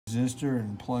resistor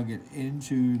and plug it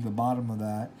into the bottom of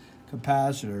that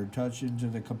capacitor, touch into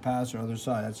the capacitor other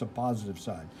side. That's a positive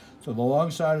side. So the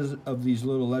long side of these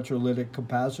little electrolytic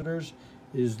capacitors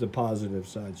is the positive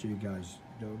side. So you guys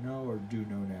don't know or do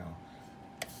know now.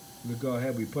 We go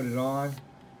ahead, we put it on.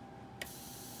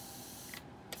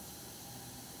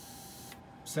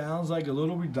 Sounds like a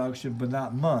little reduction, but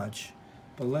not much.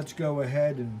 But let's go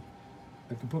ahead and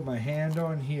I can put my hand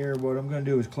on here. What I'm going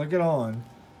to do is click it on,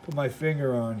 put my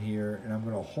finger on here, and I'm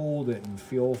going to hold it and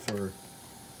feel for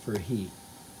heat.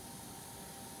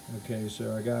 Okay,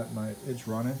 so I got it's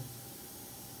running.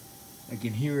 I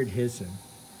can hear it hissing.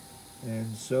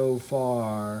 And so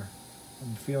far,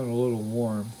 I'm feeling a little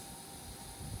warmth.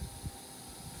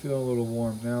 Feeling a little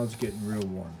warm. Now it's getting real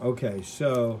warm. Okay,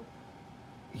 so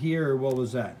here, what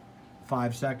was that?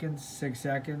 5 seconds? 6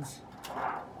 seconds?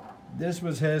 This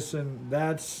was hissing.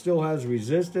 That still has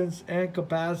resistance and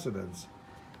capacitance.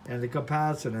 And the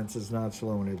capacitance is not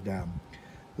slowing it down.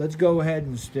 Let's go ahead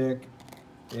and stick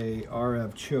a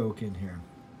RF choke in here.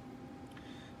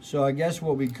 So I guess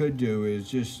what we could do is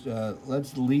just,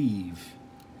 let's leave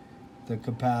the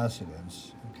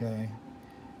capacitance, okay?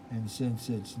 And since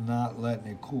it's not letting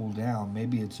it cool down,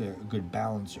 maybe it's a good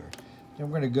balancer. Then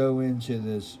we're going to go into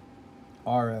this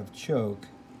RF choke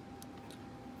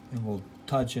and we'll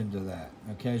touch into that.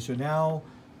 Okay, so now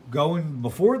going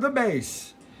before the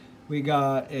base, we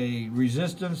got a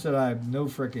resistance that I have no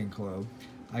freaking clue.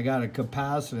 I got a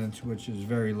capacitance, which is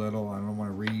very little. I don't want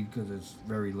to read because it's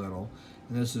very little.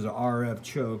 And this is an RF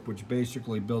choke, which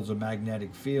basically builds a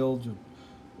magnetic field.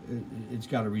 It's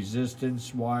got a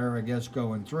resistance wire, I guess,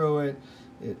 going through it.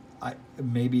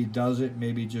 Maybe it doesn't,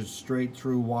 maybe just straight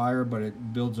through wire, but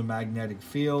it builds a magnetic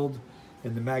field.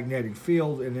 And the magnetic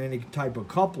field in any type of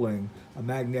coupling, a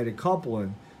magnetic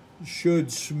coupling,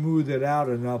 should smooth it out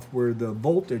enough where the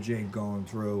voltage ain't going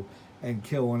through and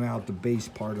killing out the base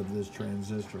part of this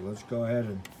transistor. Let's go ahead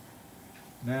and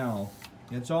now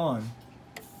it's on.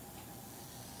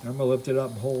 I'm gonna lift it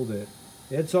up and hold it.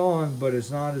 It's on, but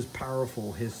it's not as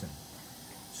powerful hissing.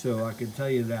 So I can tell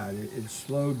you that. It's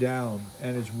slowed down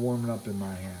and it's warming up in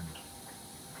my hand.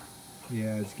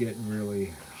 Yeah, it's getting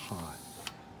really hot.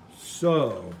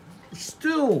 So,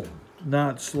 still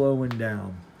not slowing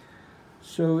down.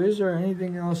 So is there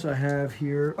anything else I have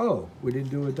here? Oh, we didn't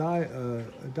do a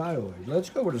dioid. Let's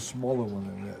go with a smaller one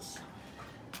than this.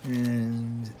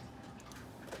 And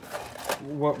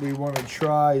what we want to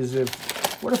try is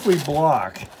what if we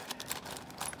block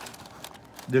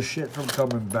the shit from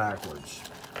coming backwards?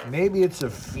 Maybe it's a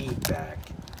feedback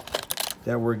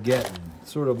that we're getting,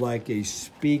 sort of like a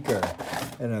speaker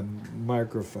and a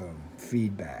microphone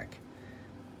feedback.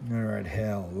 All right,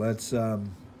 hell, let's,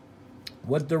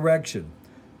 what direction?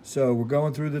 So we're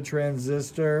going through the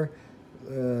transistor.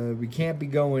 We can't be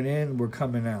going in, we're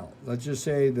coming out. Let's just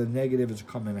say the negative is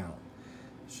coming out.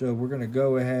 So we're gonna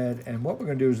go ahead, and what we're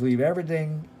gonna do is leave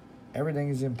everything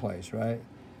is in place, right?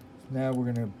 Now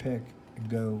we're gonna pick and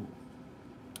go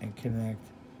and connect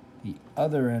the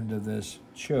other end of this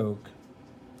choke.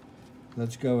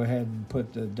 Let's go ahead and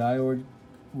put the diode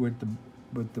with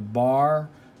the bar,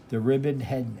 the ribbon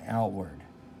heading outward,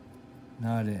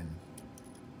 not in.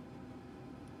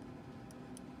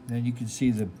 Then you can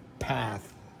see the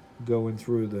path going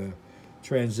through the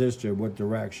transistor, what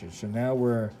direction. So now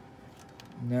we're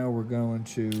going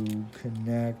to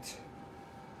connect.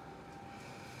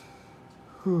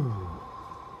 We're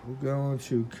going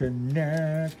to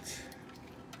connect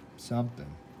something.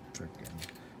 Freaking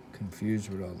confused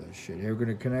with all this shit. Here we're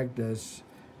going to connect this,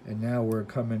 and now we're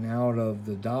coming out of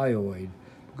the dioid,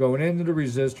 going into the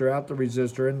resistor, out the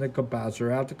resistor, in the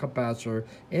capacitor, out the capacitor,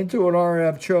 into an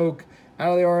RF choke,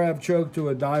 out of the RF choke to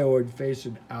a diode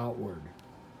facing outward.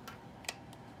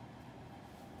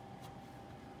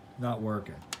 Not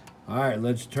working. All right,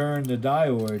 let's turn the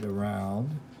diode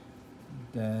around.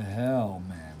 The hell,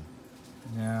 man.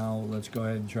 Now let's go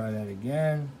ahead and try that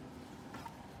again.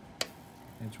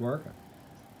 It's working.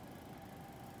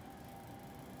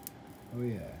 Oh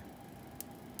yeah.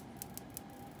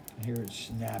 I hear it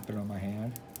snapping on my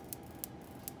hand.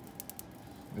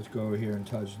 Let's go over here and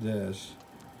touch this.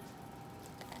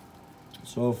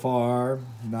 So far,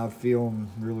 not feeling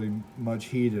really much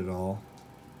heat at all.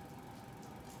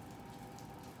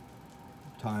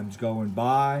 Time's going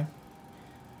by.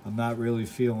 I'm not really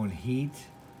feeling heat.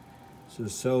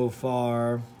 So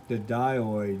far, the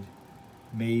diode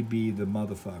may be the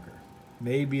motherfucker.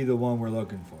 May be the one we're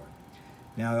looking for.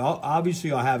 Now,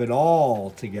 obviously, I'll have it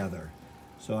all together.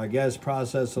 So I guess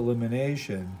process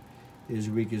elimination is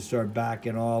we can start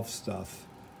backing off stuff,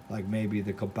 like maybe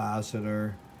the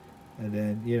capacitor. And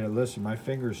then, you know, listen, my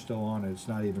finger's still on it. It's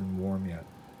not even warm yet.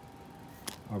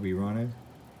 Are we running?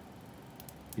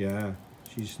 Yeah,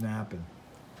 she's snapping.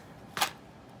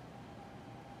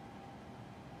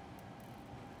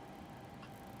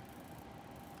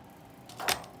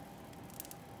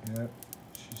 Yep,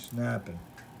 she's snapping.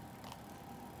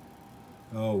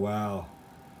 Oh, wow.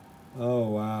 Oh,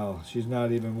 wow. She's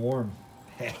not even warm.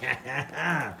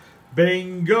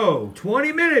 Bingo!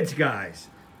 20 minutes, guys.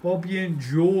 Hope you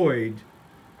enjoyed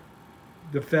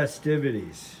the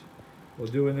festivities. We'll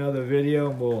do another video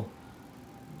and we'll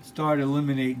start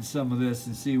eliminating some of this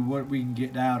and see what we can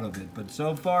get out of it. But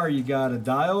so far, you got a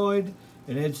dioid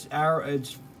and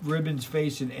its ribbons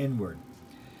facing inward.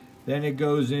 Then it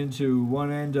goes into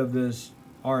one end of this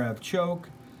RF choke,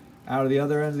 out of the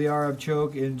other end of the RF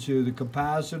choke into the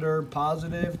capacitor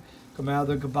positive, come out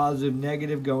of the capacitor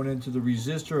negative, going into the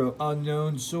resistor of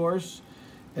unknown source,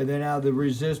 and then out of the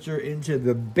resistor into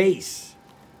the base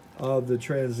of the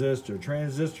transistor.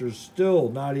 Transistor is still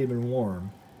not even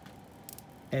warm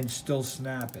and still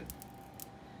snapping.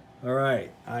 All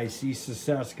right, I see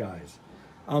success, guys.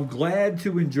 I'm glad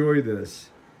to enjoy this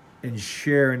and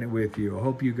sharing it with you. I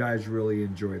hope you guys really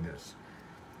enjoy this.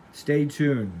 Stay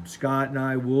tuned. Scott and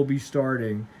I will be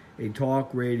starting a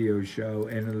talk radio show,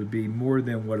 and it'll be more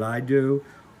than what I do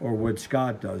or what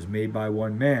Scott does, made by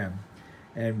one man.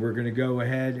 And we're going to go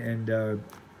ahead and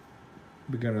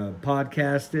we're going to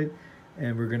podcast it,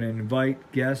 and we're going to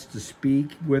invite guests to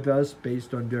speak with us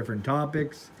based on different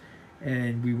topics.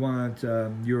 And we want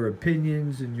your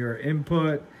opinions and your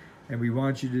input, and we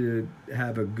want you to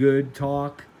have a good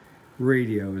talk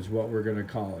radio is what we're going to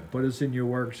call it. Put us in your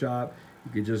workshop.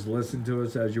 You can just listen to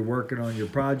us as you're working on your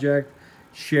project.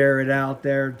 Share it out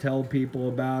there. Tell people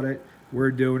about it. We're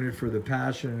doing it for the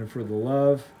passion and for the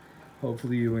love.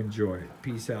 Hopefully you enjoy it.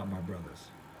 Peace out, my brothers.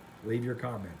 Leave your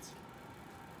comments.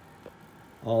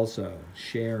 Also,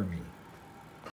 share me.